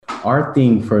our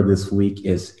theme for this week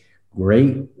is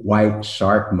Great White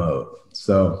Shark Mode.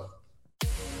 So,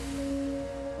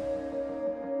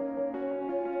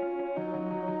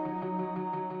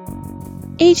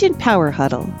 Agent Power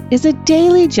Huddle is a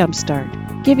daily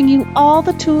jumpstart, giving you all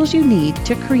the tools you need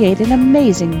to create an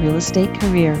amazing real estate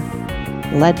career.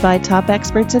 Led by top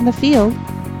experts in the field,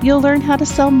 you'll learn how to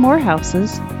sell more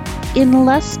houses in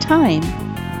less time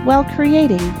while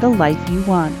creating the life you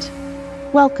want.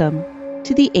 Welcome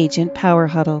to the Agent Power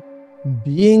Huddle.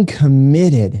 Being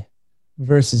committed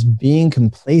versus being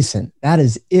complacent. That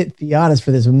is it, Theodis,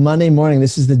 for this Monday morning.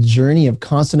 This is the journey of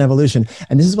constant evolution.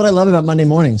 And this is what I love about Monday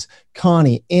mornings.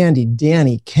 Connie, Andy,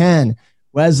 Danny, Ken,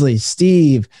 Wesley,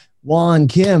 Steve, Juan,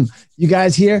 Kim, you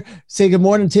guys here, say good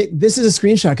morning. This is a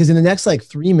screenshot because in the next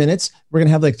 3 minutes, we're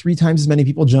going to have 3 times as many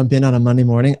people jump in on a Monday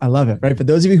morning. I love it, right? For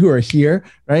those of you who are here,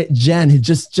 right? Jen, who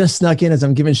just snuck in as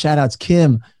I'm giving shout outs.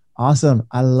 Kim, awesome.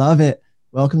 I love it.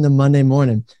 Welcome to Monday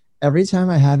morning. Every time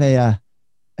I have a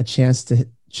chance to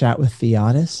chat with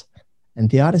Theodis, and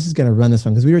Theodis is going to run this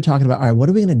one because we were talking about, all right, what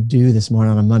are we going to do this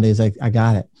morning on a Monday? He's like, I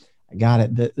got it.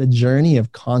 The journey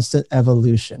of constant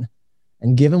evolution.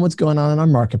 And given what's going on in our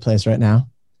marketplace right now,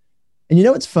 and you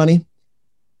know what's funny?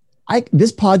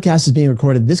 This podcast is being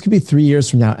recorded. This could be 3 years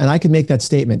from now, and I could make that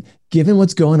statement. Given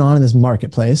what's going on in this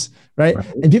marketplace, right?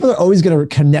 And people are always going to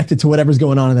connect it to whatever's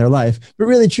going on in their life. But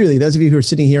really, truly, those of you who are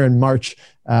sitting here in March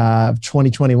of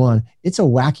 2021, it's a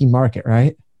wacky market,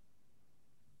 right?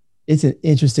 It's an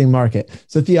interesting market.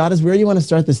 So Theodis, where do you want to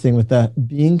start this thing with the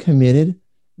being committed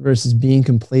versus being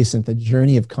complacent, the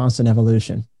journey of constant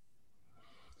evolution?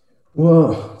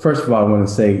 well, first of all, I want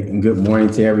to say good morning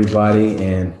to everybody.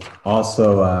 And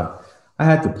also, I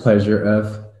had the pleasure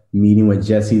of meeting with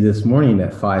Jesse this morning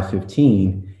at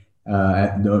 5:15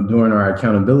 during our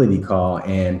accountability call.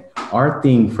 And our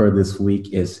theme for this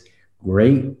week is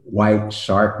Great White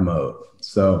Shark Mode.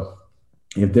 So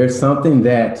if there's something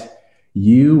that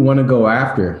you want to go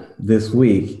after this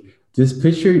week, just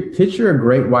picture a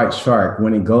great white shark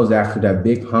when it goes after that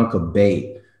big hunk of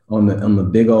bait on the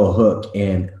big old hook.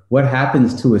 And what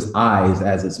happens to its eyes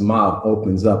as its mouth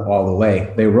opens up all the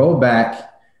way? They roll back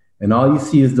and all you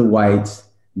see is the whites,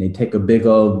 and they take a big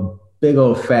old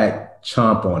fat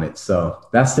chomp on it. So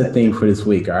that's the thing for this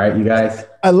week. All right, you guys.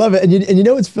 I love it. And you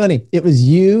know what's funny? It was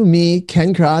you, me,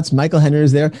 Ken Kratz, Michael Henry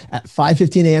was there at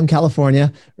 5:15 a.m.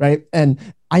 California, right? And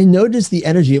I noticed the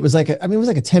energy. It was like a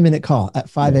 10-minute call at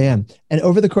 5 a.m. And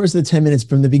over the course of the 10 minutes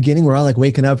from the beginning, we're all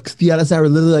waking up. Theodis and I were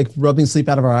literally rubbing sleep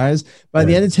out of our eyes. By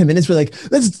the end of 10 minutes, we're like,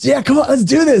 come on, let's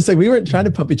do this. We weren't trying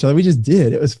to pump each other. We just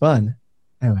did. It was fun.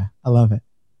 Anyway, I love it.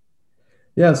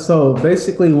 Yeah, so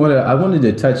basically I wanted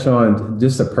to touch on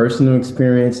just a personal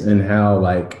experience and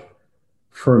how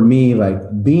for me,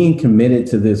 being committed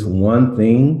to this one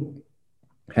thing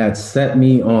had set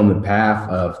me on the path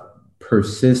of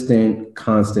persistent,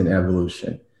 constant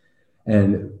evolution.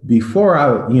 And before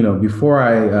I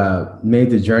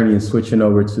made the journey and switching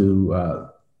over to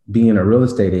being a real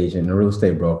estate agent and a real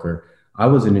estate broker, I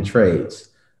was in the trades.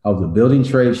 I was a building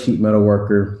trade sheet metal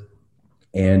worker.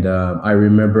 And I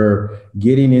remember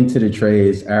getting into the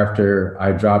trades after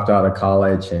I dropped out of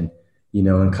college. And,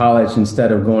 in college,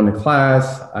 instead of going to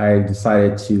class, I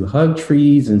decided to hug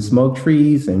trees and smoke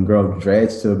trees and grow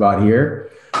dreads to about here.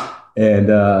 And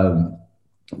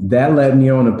that led me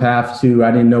on a path to,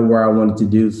 I didn't know where I wanted to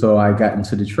do. So I got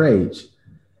into the trades.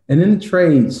 And in the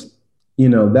trades,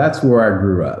 that's where I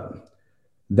grew up.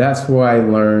 That's where I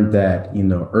learned that,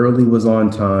 early was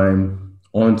on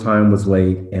time was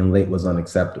late, and late was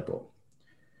unacceptable.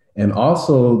 And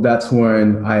also that's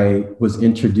when I was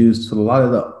introduced to a lot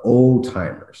of the old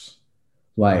timers,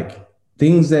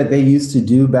 things that they used to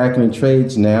do back in the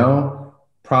trades. Now,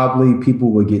 probably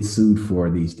people would get sued for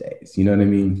these days. You know what I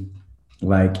mean?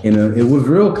 It was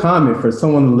real common for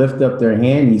someone to lift up their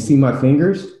hand and you see my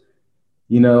fingers,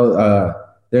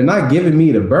 they're not giving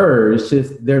me the bird. It's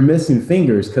just they're missing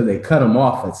fingers because they cut them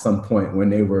off at some point when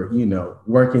they were,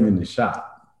 working in the shop.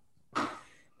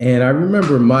 And I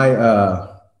remember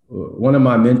one of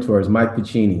my mentors, Mike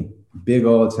Piccini, big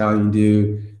old Italian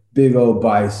dude, big old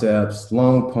biceps,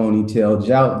 long ponytail,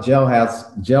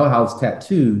 jailhouse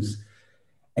tattoos,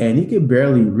 and he could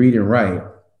barely read and write,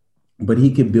 but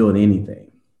he could build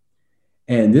anything.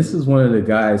 And this is one of the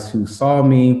guys who saw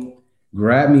me,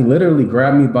 literally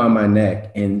grabbed me by my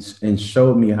neck and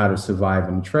showed me how to survive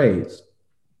in trades.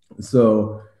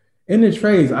 So in the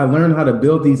trades, I learned how to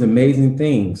build these amazing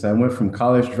things. I went from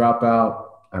college dropout.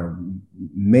 I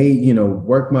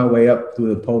worked my way up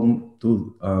through the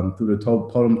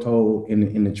totem pole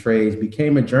in the trades,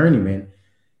 became a journeyman.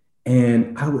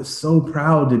 And I was so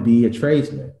proud to be a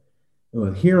tradesman.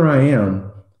 Well, here I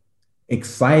am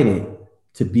excited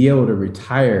to be able to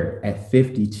retire at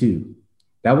 52.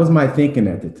 That was my thinking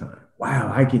at the time.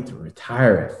 Wow, I get to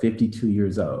retire at 52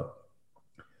 years old.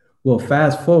 Well,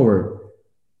 fast forward,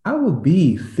 I will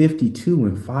be 52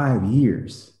 in 5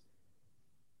 years.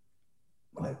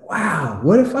 Like, wow,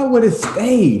 what if I would have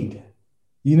stayed?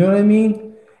 You know what I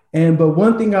mean? But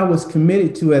one thing I was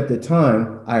committed to at the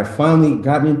time, I finally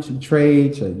got into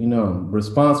trades. I'm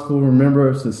responsible member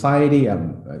of society.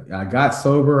 I got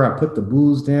sober. I put the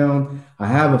booze down. I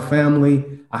have a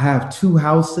family. I have 2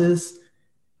 houses.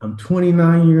 I'm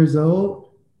 29 years old.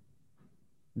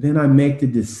 Then I make the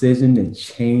decision to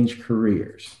change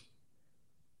careers.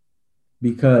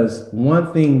 Because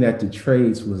one thing that the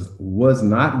trades was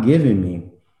not giving me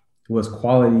was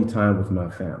quality time with my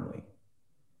family.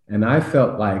 And I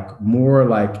felt like more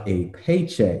like a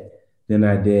paycheck than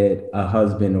I did a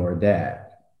husband or a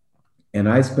dad. And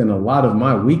I spent a lot of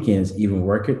my weekends either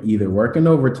working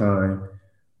overtime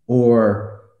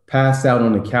or passed out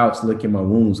on the couch licking my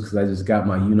wounds because I just got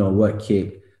my you-know-what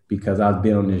kick because I've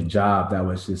been on this job that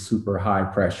was just super high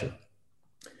pressure.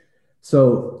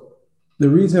 So the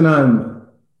reason I'm,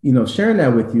 sharing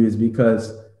that with you is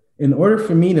because in order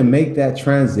for me to make that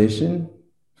transition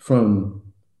from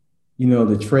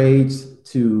the trades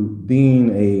to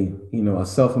being a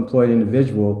self-employed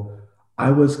individual,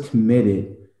 I was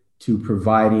committed to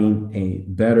providing a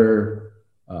better,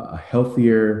 a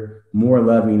healthier, more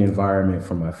loving environment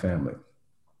for my family.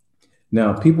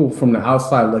 Now, people from the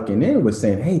outside looking in was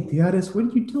saying, "Hey, Theodis, what are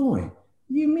you doing?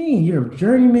 What do you mean? You're a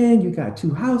journeyman. You got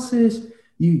 2 houses.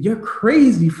 You're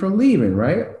crazy for leaving,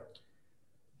 right?"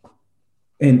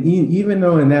 And even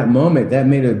though in that moment that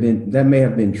may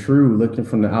have been true looking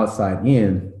from the outside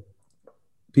in,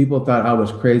 people thought I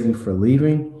was crazy for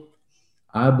leaving.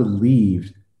 I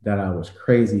believed that I was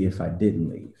crazy if I didn't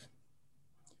leave.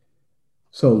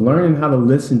 So learning how to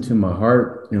listen to my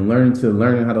heart and learning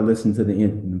how to listen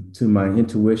to my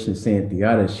intuition saying,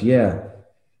 Theodis, yeah,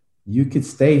 you could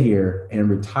stay here and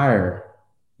retire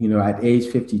at age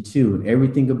 52 and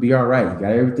everything will be all right. You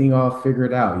got everything all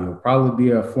figured out. You'll probably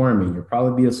be a foreman. You'll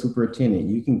probably be a superintendent.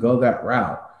 You can go that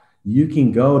route. You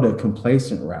can go the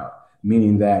complacent route,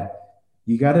 meaning that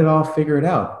you got it all figured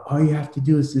out. All you have to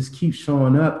do is just keep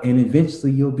showing up and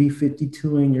eventually you'll be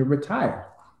 52 and you're retired.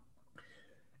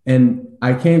 And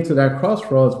I came to that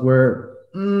crossroads where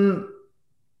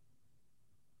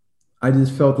I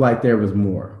just felt like there was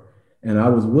more. And I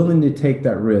was willing to take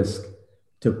that risk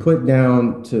to put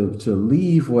down, to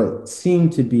leave what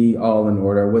seemed to be all in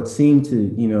order, what seemed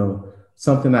to,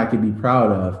 something I could be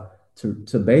proud of,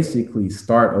 to basically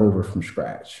start over from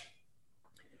scratch.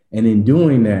 And in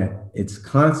doing that, it's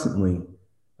constantly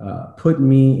put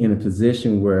me in a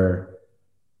position where,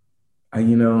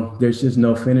 there's just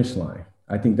no finish line.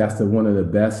 I think that's one of the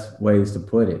best ways to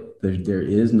put it. There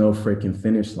is no freaking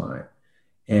finish line.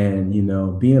 And,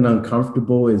 being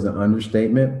uncomfortable is an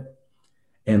understatement.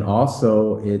 And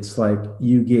also it's like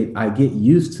I get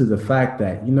used to the fact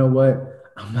that, you know what,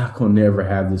 I'm not going to never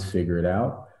have this figured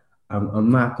out.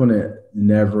 I'm not going to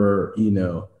never,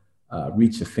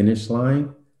 reach a finish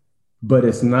line, but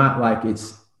it's not like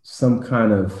it's some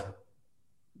kind of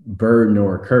burden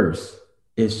or a curse.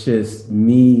 It's just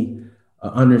me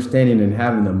understanding and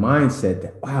having the mindset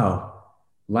that, wow,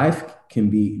 life can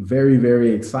be very,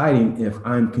 very exciting if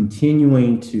I'm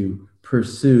continuing to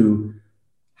pursue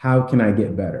how can I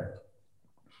get better?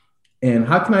 And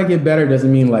how can I get better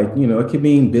doesn't mean like, it could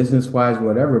mean business-wise,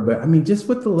 whatever, but I mean, just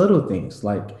with the little things,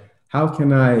 like how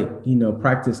can I,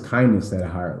 practice kindness at a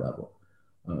higher level?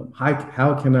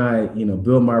 How can I,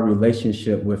 build my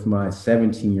relationship with my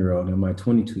 17-year-old and my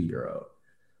 22-year-old?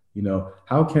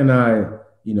 How can I,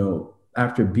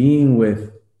 after being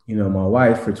with, my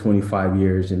wife for 25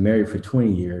 years and married for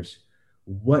 20 years,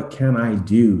 what can I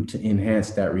do to enhance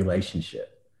that relationship?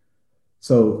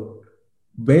 So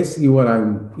basically what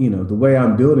the way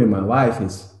I'm building my life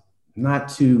is not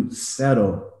to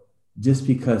settle just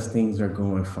because things are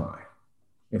going fine,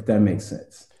 if that makes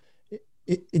sense.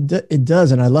 It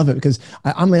does. And I love it because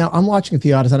I'm watching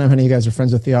Theodis. I don't know how many of you guys are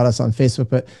friends with Theodis on Facebook,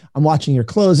 but I'm watching your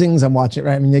closings. I'm watching,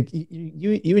 right? I mean,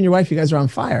 you and your wife, you guys are on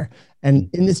fire. And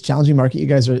in this challenging market, you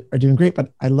guys are doing great,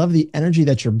 but I love the energy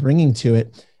that you're bringing to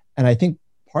it. And I think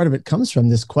part of it comes from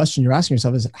this question you're asking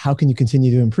yourself is how can you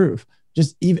continue to improve?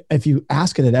 Just even if you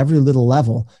ask it at every little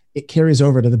level, it carries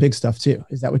over to the big stuff too.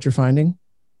 Is that what you're finding?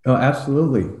 Oh,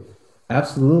 absolutely.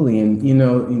 Absolutely.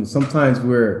 And, sometimes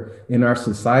we're in our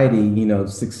society,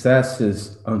 success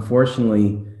is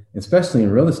unfortunately, especially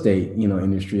in real estate,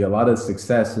 industry, a lot of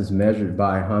success is measured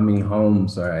by how many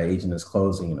homes our agent is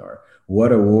closing or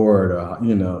what award or,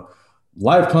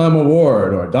 lifetime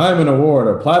award or diamond award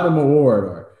or platinum award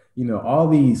or, all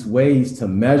these ways to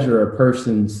measure a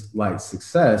person's like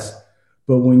success.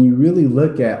 But when you really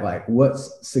look at like what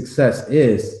success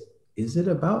is it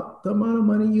about the amount of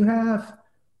money you have?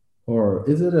 Or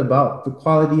is it about the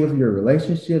quality of your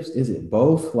relationships? Is it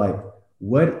both? Like,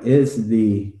 what is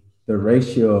the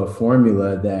ratio of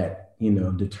formula that,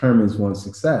 determines one's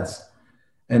success?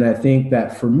 And I think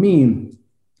that for me,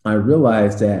 I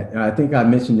realized that, and I think I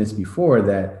mentioned this before,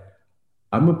 that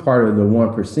I'm a part of the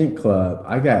 1% club.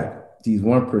 I got these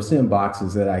 1%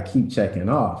 boxes that I keep checking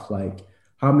off. Like,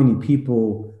 how many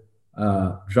people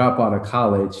drop out of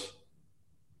college,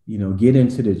 get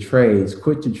into the trades,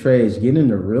 quit the trades, get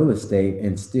into real estate,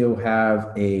 and still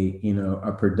have a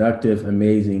productive,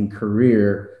 amazing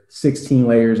career 16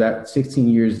 years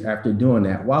after doing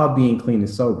that while being clean and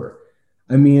sober.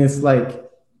 I mean, it's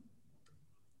like,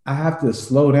 I have to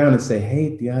slow down and say,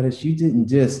 hey, Theodis, you didn't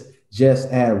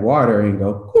just add water and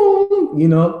go, boom,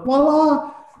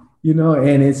 voila,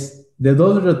 and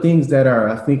those are the things that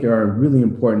I think are really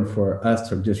important for us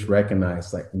to just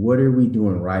recognize, like, what are we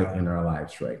doing right in our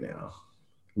lives right now?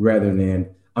 Rather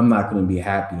than, I'm not going to be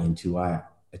happy until I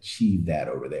achieve that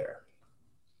over there.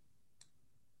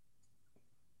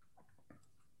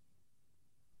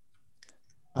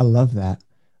 I love that.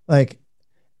 Like,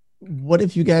 what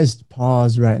if you guys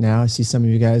paused right now? I see some of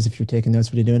you guys, if you're taking notes,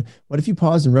 what are you doing? What if you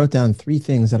paused and wrote down 3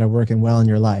 things that are working well in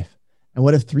your life? And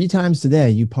what if 3 times today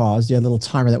you paused, you had a little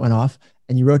timer that went off,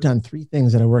 and you wrote down 3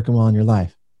 things that are working well in your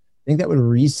life? I think that would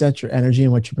reset your energy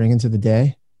and what you bring into the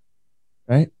day,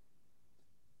 right?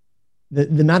 The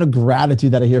amount of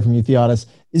gratitude that I hear from you, Theodis,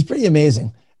 is pretty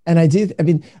amazing. And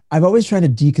I've always tried to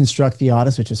deconstruct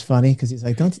Theodis, which is funny because he's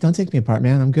like, don't take me apart,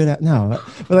 man. I'm good at no,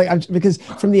 but like, because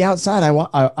from the outside,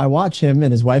 I watch him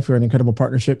and his wife who are an incredible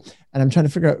partnership, and I'm trying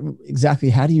to figure out exactly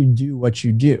how do you do what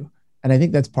you do. And I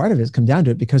think that's part of it. It's come down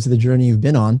to it because of the journey you've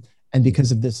been on, and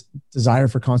because of this desire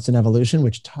for constant evolution,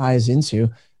 which ties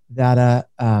into that,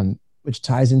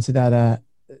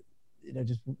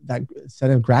 just that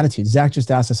set of gratitude. Zach just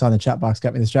asked us on the chat box,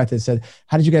 got me distracted. Said,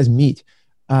 how did you guys meet?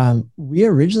 We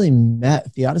originally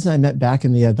met, Theodis and I met back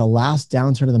in the last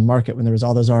downturn of the market when there was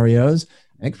all those REOs.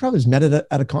 I think probably just met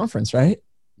at a conference, right?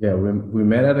 Yeah, we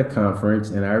met at a conference,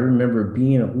 and I remember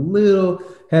being a little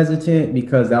hesitant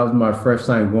because that was my first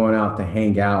time going out to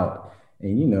hang out.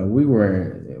 And,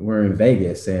 we're in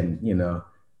Vegas, and,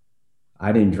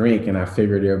 I didn't drink, and I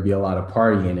figured there'd be a lot of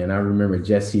partying. And I remember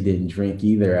Jesse didn't drink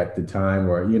either at the time,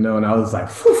 and I was like,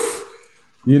 whew.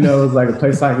 It was like a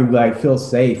place I could like feel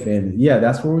safe. And yeah,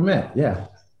 that's where we met. Yeah.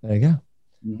 There you go.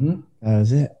 Mm-hmm. That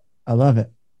was it. I love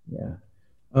it. Yeah.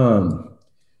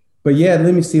 But yeah,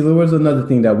 let me see. There was another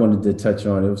thing that I wanted to touch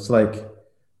on. It was like,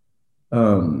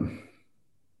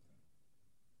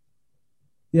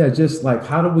 just like,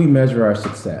 how do we measure our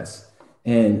success?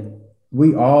 And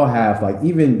we all have, like,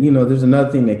 even, there's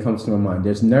another thing that comes to my mind.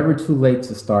 There's never too late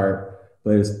to start,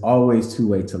 but it's always too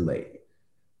late to wait.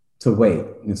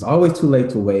 It's always too late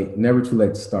to wait, never too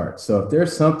late to start. So if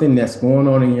there's something that's going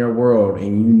on in your world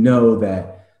and you know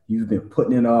that you've been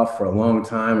putting it off for a long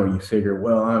time, or you figure,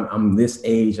 well, I'm this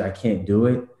age, I can't do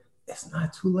it, it's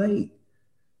not too late.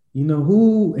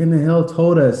 Who in the hell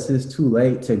told us it's too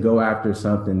late to go after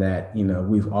something that,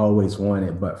 we've always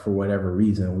wanted, but for whatever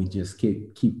reason, we just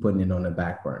keep putting it on the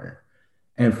back burner.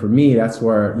 And for me, that's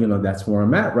where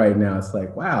I'm at right now. It's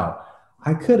like, wow,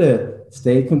 I could have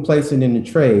stayed complacent in the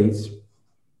trades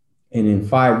and in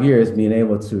 5 years being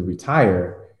able to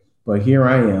retire. But here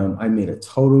I am. I made a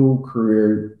total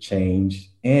career change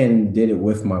and did it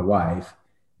with my wife.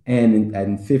 And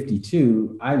at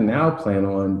 52, I now plan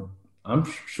on, I'm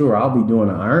sure I'll be doing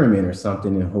an Ironman or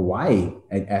something in Hawaii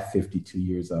at 52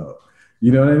 years old.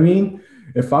 You know what I mean?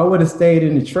 If I would have stayed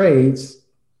in the trades,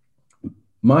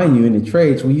 mind you, in the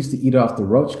trades, we used to eat off the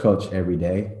Roach Coach every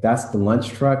day. That's the lunch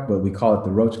truck, but we call it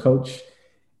the Roach Coach.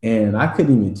 And I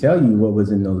couldn't even tell you what was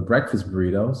in those breakfast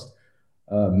burritos.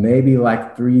 Maybe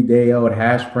like 3-day-old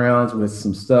hash browns with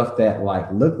some stuff that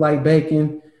like looked like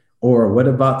bacon. Or what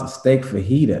about the steak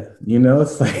fajita?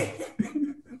 It's like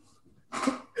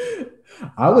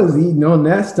I was eating on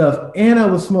that stuff and I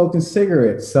was smoking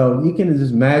cigarettes. So you can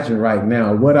just imagine right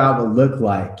now what I would look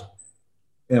like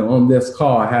on this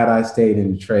call had I stayed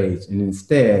in the trades. And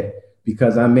instead,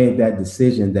 because I made that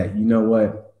decision that, you know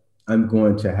what, I'm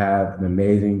going to have an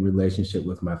amazing relationship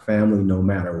with my family, no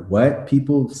matter what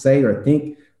people say or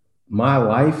think my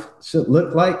life should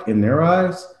look like in their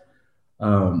eyes.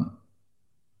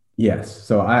 Yes.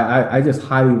 So I just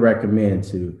highly recommend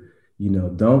to,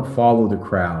 don't follow the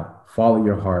crowd, follow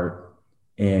your heart,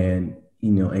 and,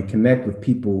 and connect with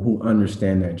people who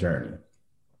understand that journey.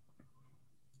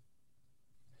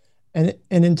 And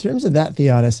in terms of that,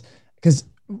 Theodis, because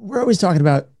we're always talking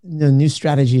about new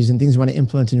strategies and things you want to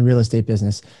implement in your real estate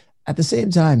business. At the same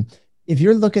time, if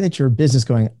you're looking at your business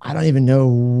going, I don't even know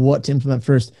what to implement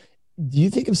first, do you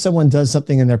think if someone does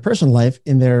something in their personal life,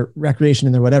 in their recreation,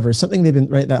 in their whatever, something they've been,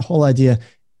 right, that whole idea,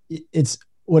 it's,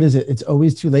 what is it? It's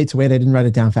always too late to wait. I didn't write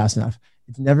it down fast enough.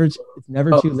 It's never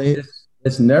Oh, too late.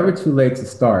 it's never too late to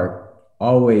start,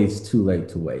 always too late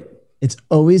to wait. It's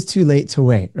always too late to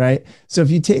wait, right? So if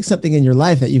you take something in your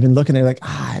life that you've been looking at, like,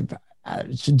 I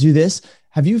should do this.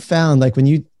 Have you found, like,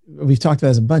 we've talked about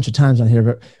this a bunch of times on here,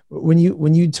 but when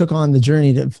you took on the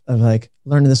journey of like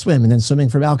learning to swim and then swimming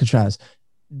from Alcatraz,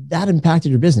 that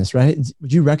impacted your business, right?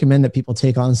 Would you recommend that people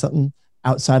take on something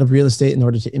outside of real estate in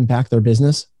order to impact their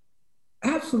business?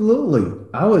 Absolutely.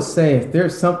 I would say if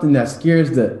there's something that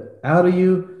scares the out of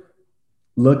you,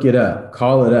 look it up,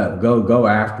 call it up, go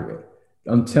after it.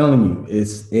 I'm telling you,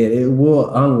 it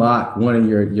will unlock one of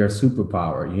your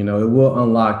superpower. It will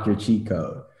unlock your cheat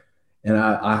code. And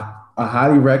I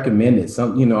highly recommend it.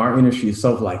 Our industry is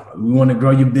so like, we want to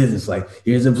grow your business. Like,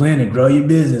 here's a plan to grow your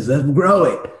business. Let's grow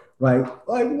it. Right?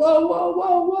 Like, whoa, whoa,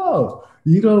 whoa,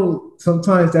 whoa.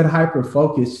 Sometimes that hyper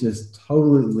focus just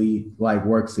totally like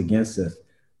works against us.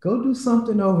 Go do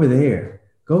something over there.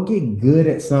 Go get good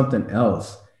at something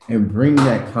else and bring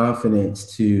that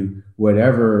confidence to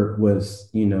whatever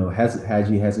had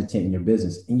you hesitant in your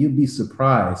business. And you'd be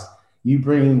surprised. You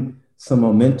bring some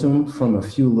momentum from a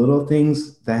few little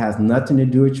things that has nothing to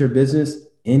do with your business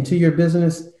into your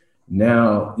business.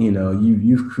 Now,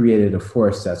 you've created a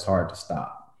force that's hard to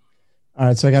stop. All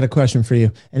right. So I got a question for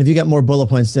you. And if you got more bullet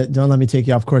points, don't let me take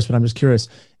you off course, but I'm just curious.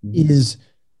 Is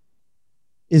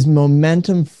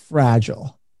momentum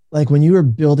fragile? Like when you were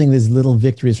building these little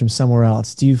victories from somewhere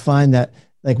else, do you find that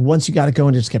like once you got it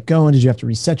going, it just kept going? Did you have to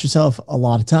reset yourself a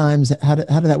lot of times? How did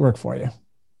that work for you?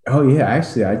 Oh yeah,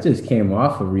 actually, I just came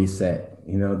off a reset.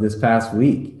 This past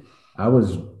week, I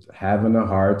was having a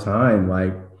hard time.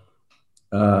 Like,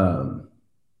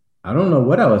 I don't know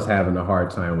what I was having a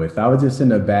hard time with. I was just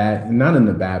not in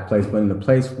a bad place, but in a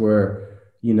place where,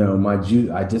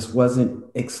 I just wasn't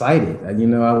excited.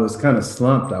 I was kind of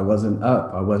slumped. I wasn't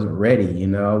up. I wasn't ready.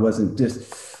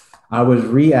 I was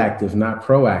reactive, not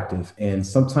proactive. And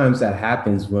sometimes that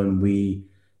happens when we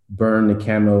burn the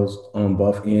candles on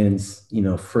both ends,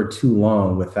 for too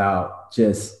long without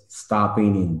just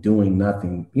stopping and doing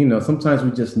nothing. Sometimes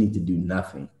we just need to do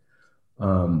nothing.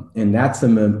 And that's a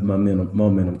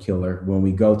momentum killer when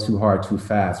we go too hard, too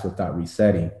fast without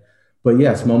resetting. But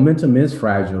yes, momentum is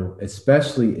fragile,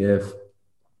 especially if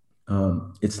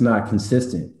it's not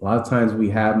consistent. A lot of times we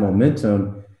have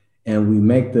momentum and we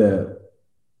make the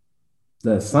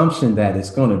assumption that it's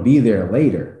going to be there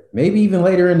later, maybe even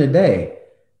later in the day.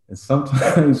 And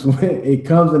sometimes when it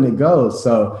comes and it goes.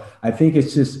 So I think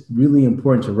it's just really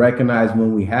important to recognize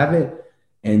when we have it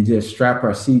and just strap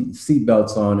our seat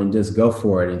belts on and just go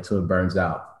for it until it burns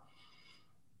out.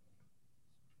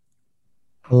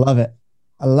 I love it.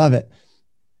 I love it.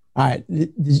 All right.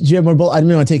 Did you have more I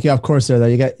didn't want to take you off course there though.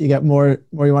 You got more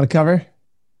you want to cover?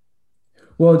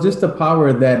 Well, just the power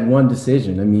of that one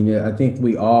decision. I mean, I think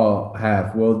we all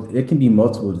have, it can be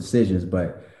multiple decisions,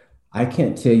 but I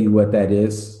can't tell you what that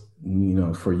is,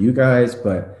 for you guys,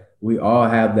 but we all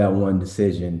have that one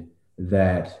decision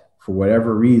that for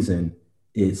whatever reason,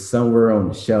 it's somewhere on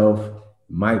the shelf,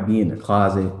 might be in the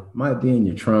closet, might be in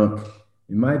your trunk,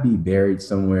 it might be buried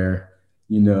somewhere.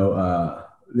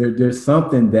 There's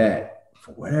something that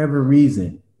for whatever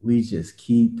reason, we just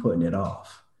keep putting it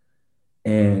off.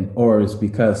 Or it's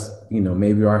because,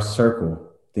 maybe our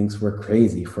circle thinks we're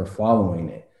crazy for following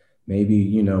it.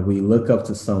 Maybe, we look up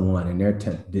to someone and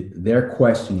they're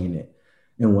questioning it.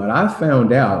 And what I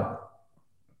found out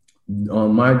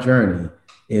on my journey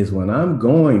is when I'm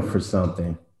going for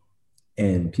something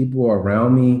and people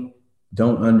around me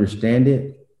don't understand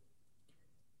it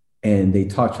and they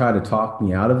try to talk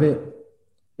me out of it,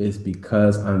 it's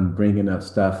because I'm bringing up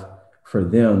stuff for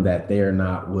them that they're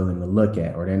not willing to look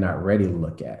at or they're not ready to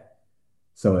look at.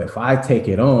 So if I take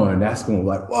it on, that's going to be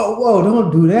like, whoa,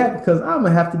 don't do that because I'm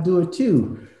going to have to do it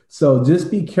too. So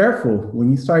just be careful when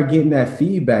you start getting that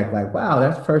feedback, like, wow,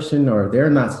 that person or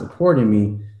they're not supporting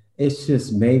me. It's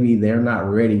just maybe they're not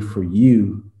ready for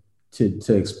you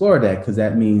to explore that because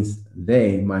that means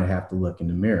they might have to look in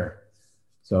the mirror.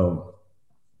 So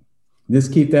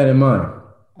just keep that in mind.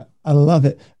 I love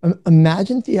it.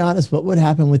 Imagine, Theodis, what would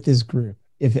happen with this group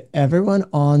if everyone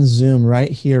on Zoom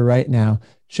right here, right now,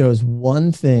 chose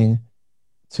one thing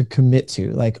to commit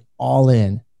to, like all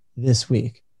in this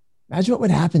week. Imagine what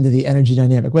would happen to the energy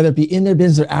dynamic, whether it be in their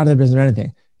business or out of their business or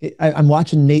anything. I'm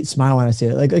watching Nate smile when I say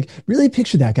it. Like really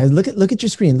picture that, guys. Look at your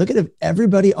screen. Look at if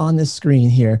everybody on this screen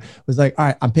here was like, all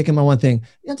right, I'm picking my one thing.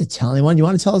 You don't have to tell anyone. You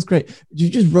want to tell us, great. You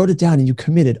just wrote it down and you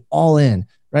committed all in,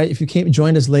 right? If you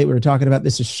joined us late, we were talking about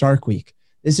this is Shark Week.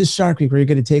 This is Shark Week where you're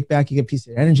going to take back, you get a piece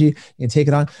of energy, you can take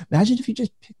it on. Imagine if you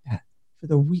just picked that for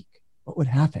the week. What would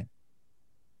happen?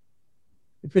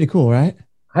 It's pretty cool, right?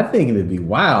 I think it'd be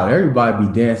wild. Everybody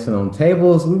be dancing on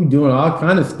tables. We'd be doing all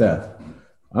kind of stuff.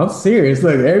 I'm serious.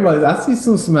 Look, everybody, I see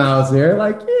some smiles there.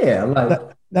 Like, yeah, like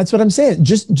that's what I'm saying.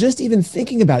 Just even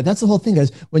thinking about it. That's the whole thing,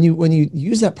 guys. When you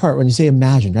use that part, when you say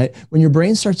imagine, right? When your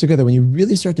brain starts together, when you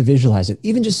really start to visualize it,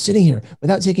 even just sitting here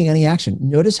without taking any action,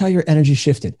 notice how your energy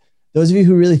shifted. Those of you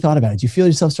who really thought about it, do you feel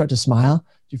yourself start to smile?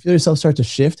 Do you feel yourself start to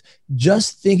shift?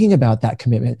 Just thinking about that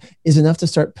commitment is enough to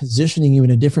start positioning you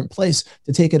in a different place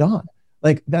to take it on.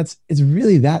 Like it's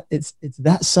really that, it's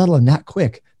that subtle and that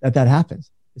quick that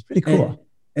happens. It's pretty cool.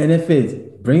 And if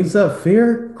it brings up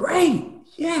fear, great.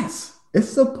 Yes, it's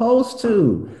supposed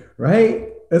to, right?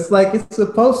 It's like it's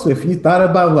supposed to. If you thought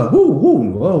about like,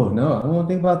 whoa, no, I don't want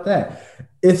to think about that.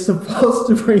 It's supposed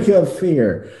to bring up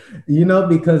fear,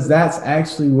 because that's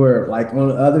actually where, like, on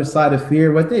the other side of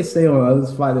fear, what they say on the other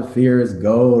side of fear is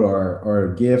gold or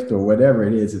a gift or whatever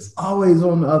it is. It's always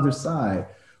on the other side.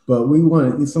 But we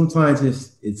want to, sometimes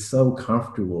it's so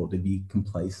comfortable to be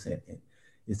complacent. And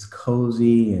it's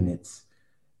cozy and it's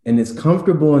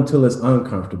comfortable until it's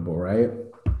uncomfortable, right?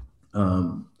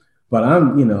 But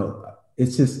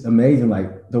it's just amazing.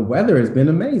 Like the weather has been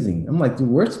amazing. I'm like, dude,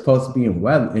 we're supposed to be in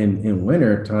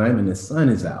winter time and the sun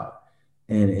is out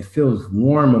and it feels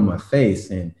warm on my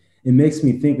face. And it makes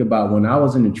me think about when I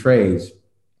was in the trades.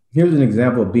 Here's an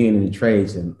example of being in the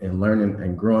trades and learning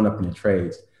and growing up in the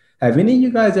trades. Have any of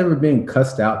you guys ever been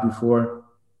cussed out before?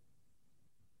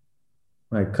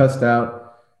 Like cussed out?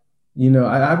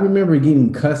 I remember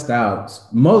getting cussed out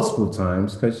multiple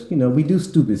times because, we do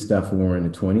stupid stuff when we're in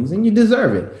the 20s and you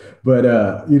deserve it.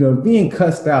 But, being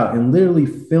cussed out and literally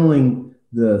feeling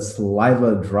the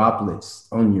saliva droplets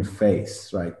on your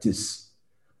face, right?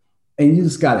 And you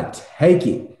just got to take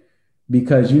it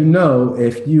because,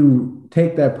 if you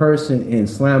take that person and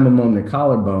slam them on the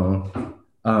collarbone,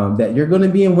 that you're going to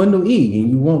be in window E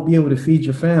and you won't be able to feed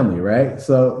your family, right?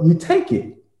 So you take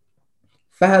it.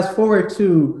 Fast forward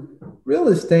to real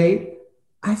estate,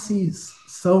 I see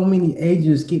so many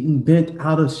agents getting bent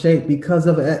out of shape because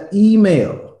of an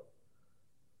email.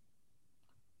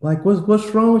 Like, what's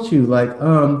wrong with you? Like,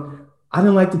 I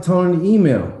didn't like the tone of the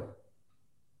email.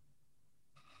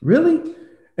 Really?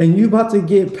 And you about to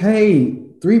get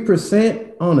paid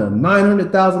 3% on a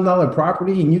 $900,000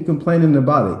 property and you complaining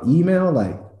about an email?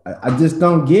 Like, I just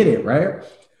don't get it, right?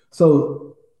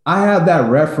 So I have that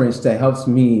reference that helps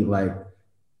me like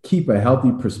keep a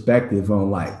healthy perspective on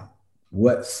like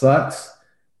what sucks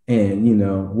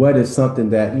and, what is something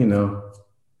that, we're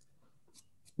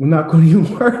not going to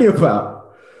even worry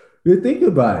about. You think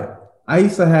about it. I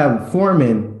used to have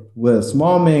foremen with a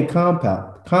small man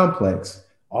complex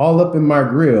all up in my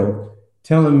grill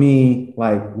telling me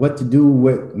like what to do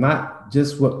with not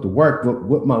just what to work, but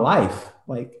with my life.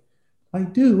 Like,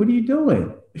 dude, what are you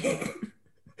doing?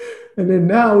 And then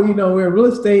now, we're in real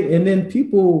estate and then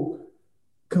people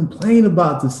complain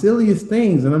about the silliest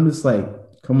things. And I'm just like,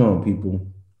 come on, people.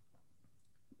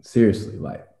 Seriously,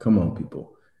 like, come on,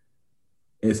 people.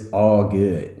 It's all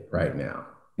good right now.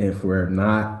 If we're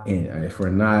not,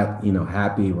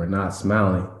 happy, we're not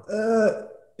smiling,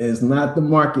 it's not the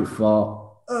market fault.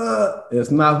 It's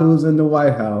not who's in the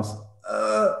White House.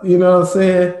 You know what I'm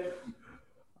saying?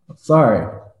 Sorry.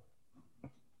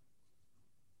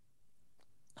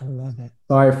 I love it.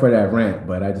 Sorry for that rant,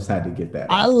 but I just had to get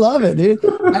that. I love it, dude.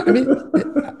 I mean,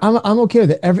 I'm okay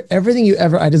with it. Everything you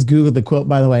ever, I just Googled the quote,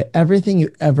 by the way, everything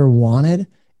you ever wanted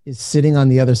is sitting on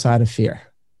the other side of fear.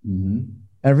 Mm-hmm.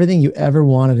 Everything you ever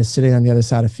wanted is sitting on the other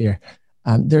side of fear.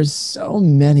 There's so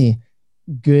many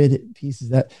good pieces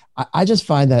that I just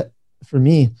find that for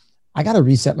me, I got to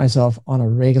reset myself on a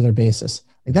regular basis.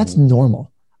 Like that's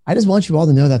normal. I just want you all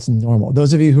to know that's normal.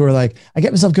 Those of you who are like, I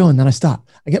get myself going, then I stop.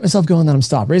 I get myself going, then I'm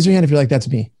stopped. Raise your hand if you're like, that's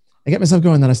me. I get myself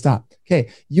going, then I stop. Okay.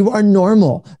 You are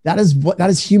normal. That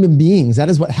is human beings. That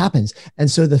is what happens. And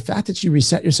so the fact that you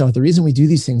reset yourself, the reason we do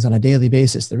these things on a daily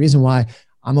basis, the reason why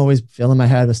I'm always filling my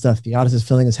head with stuff, Theodis is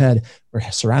filling his head, we're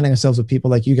surrounding ourselves with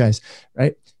people like you guys,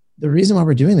 right? The reason why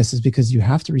we're doing this is because you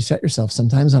have to reset yourself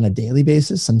sometimes on a daily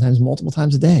basis, sometimes multiple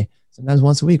times a day, sometimes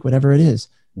once a week, whatever it is.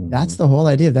 Mm-hmm. That's the whole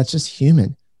idea. That's just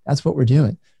human. That's what we're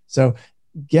doing. So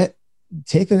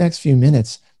take the next few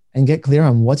minutes and get clear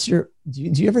on do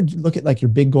you ever look at like your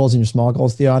big goals and your small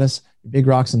goals, Theodis, your big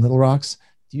rocks and little rocks?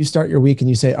 Do you start your week and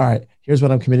you say, all right, here's what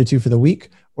I'm committed to for the week?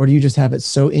 Or do you just have it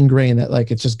so ingrained that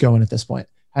like it's just going at this point?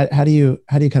 How do you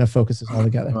kind of focus this all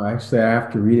together? Well, actually, I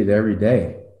have to read it every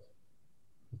day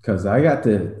because I got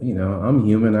I'm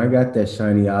human. I got that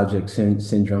shiny object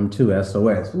syndrome too,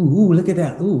 SOS. Ooh, look at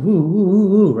that.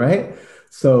 Ooh, right?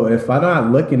 So if I'm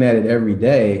not looking at it every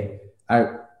day,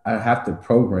 I have to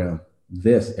program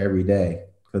this every day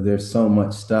because there's so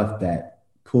much stuff that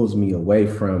pulls me away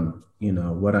from,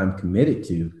 what I'm committed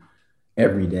to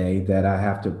every day that I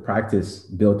have to practice,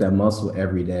 build that muscle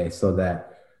every day so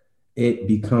that it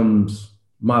becomes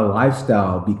my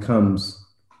lifestyle, becomes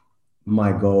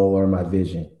my goal or my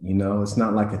vision. It's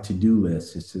not like a to-do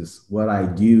list. It's just what I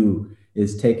do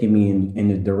is taking me in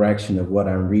the direction of what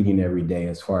I'm reading every day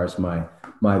as far as my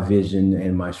vision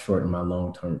and my short and my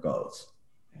long-term goals.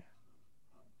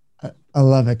 I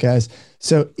love it, guys.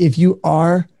 So if you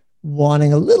are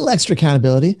wanting a little extra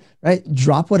accountability, right?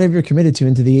 Drop whatever you're committed to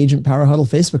into the Agent Power Huddle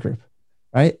Facebook group,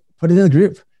 right? Put it in the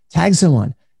group, tag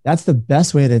someone. That's the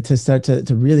best way to start to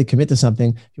really commit to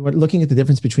something. If you're looking at the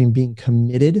difference between being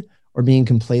committed or being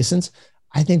complacent,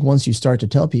 I think once you start to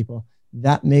tell people,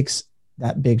 that makes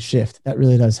that big shift. That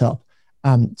really does help.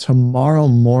 Tomorrow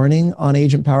morning on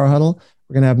Agent Power Huddle,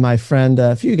 we're going to have my friend,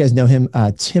 a few of you guys know him,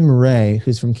 Tim Ray,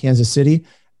 who's from Kansas City.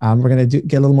 We're going to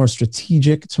get a little more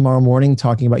strategic tomorrow morning,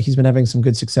 talking about, he's been having some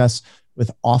good success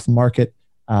with off-market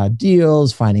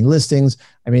deals, finding listings.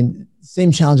 I mean,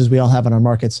 same challenges we all have in our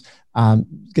markets. Going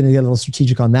to get a little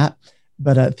strategic on that.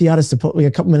 But Theodis, we got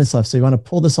a couple minutes left, so you want to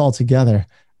pull this all together.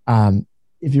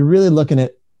 If you're really looking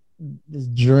at this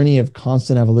journey of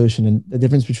constant evolution and the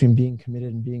difference between being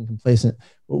committed and being complacent,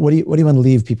 what do you want to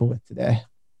leave people with today?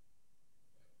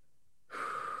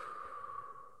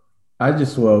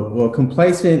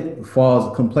 Complacent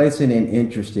and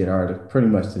interested are pretty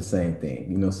much the same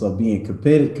thing, so being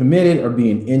committed or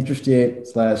being interested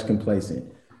 /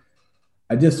 complacent.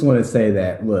 I just want to say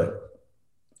that, look,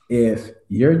 if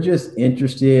you're just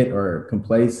interested or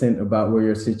complacent about where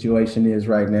your situation is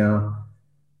right now,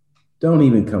 don't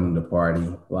even come to the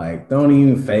party. Like, don't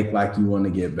even fake like you want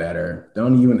to get better.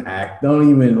 Don't even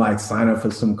sign up for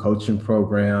some coaching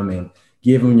program and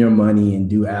give them your money and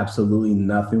do absolutely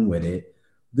nothing with it.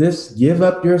 Just give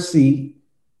up your seat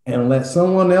and let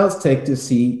someone else take the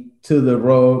seat to the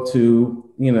road to,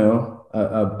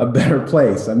 a better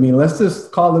place. I mean, let's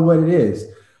just call it what it is.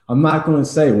 I'm not going to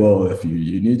say, well, if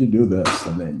you need to do this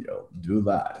and then you'll do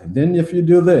that. And then if you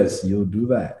do this, you'll do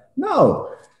that.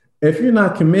 No, if you're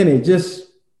not committed, just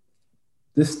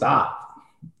stop.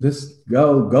 Just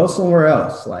go somewhere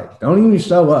else. Like, don't even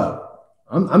show up.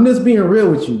 I'm just being real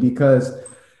with you, because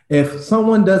if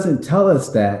someone doesn't tell us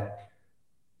that,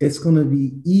 it's going to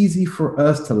be easy for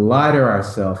us to lie to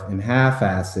ourselves and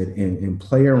half-ass it and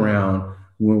play around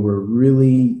when we're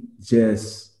really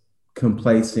just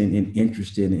complacent and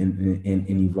interested in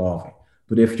evolving.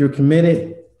 But if you're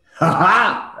committed,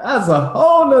 that's a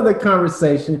whole nother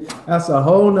conversation. That's a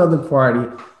whole nother party.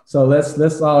 So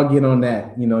let's all get on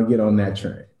that, get on that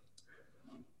train.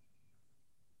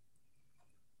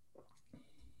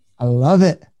 I love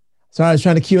it. Sorry, I was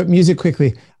trying to cue up music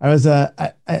quickly. I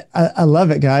love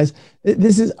it, guys.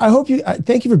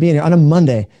 Thank you for being here on a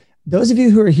Monday. Those of you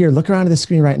who are here, look around at the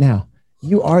screen right now.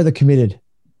 You are the committed.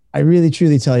 I really,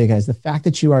 truly tell you guys, the fact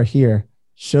that you are here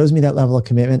shows me that level of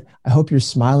commitment. I hope you're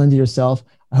smiling to yourself.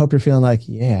 I hope you're feeling like,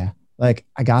 yeah, like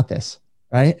I got this,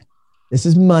 right? This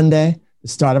is Monday, the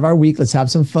start of our week. Let's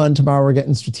have some fun. Tomorrow we're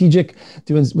getting strategic,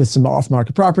 doing with some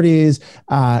off-market properties.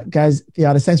 Guys,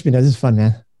 Theodis, thanks for being here. This is fun,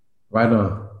 man. Right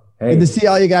on. Hey. Good to see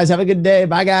all you guys. Have a good day.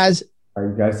 Bye, guys. All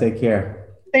right, you guys take care.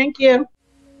 Thank you.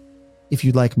 If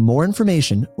you'd like more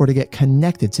information or to get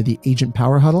connected to the Agent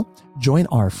Power Huddle, join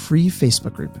our free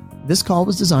Facebook group. This call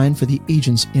was designed for the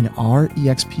agents in our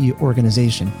EXP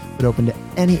organization, but open to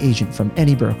any agent from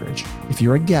any brokerage. If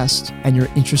you're a guest and you're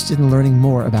interested in learning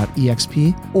more about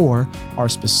EXP or our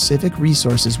specific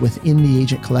resources within the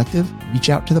Agent Collective, reach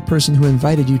out to the person who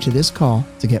invited you to this call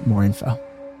to get more info.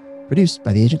 Produced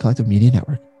by the Agent Collective Media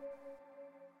Network.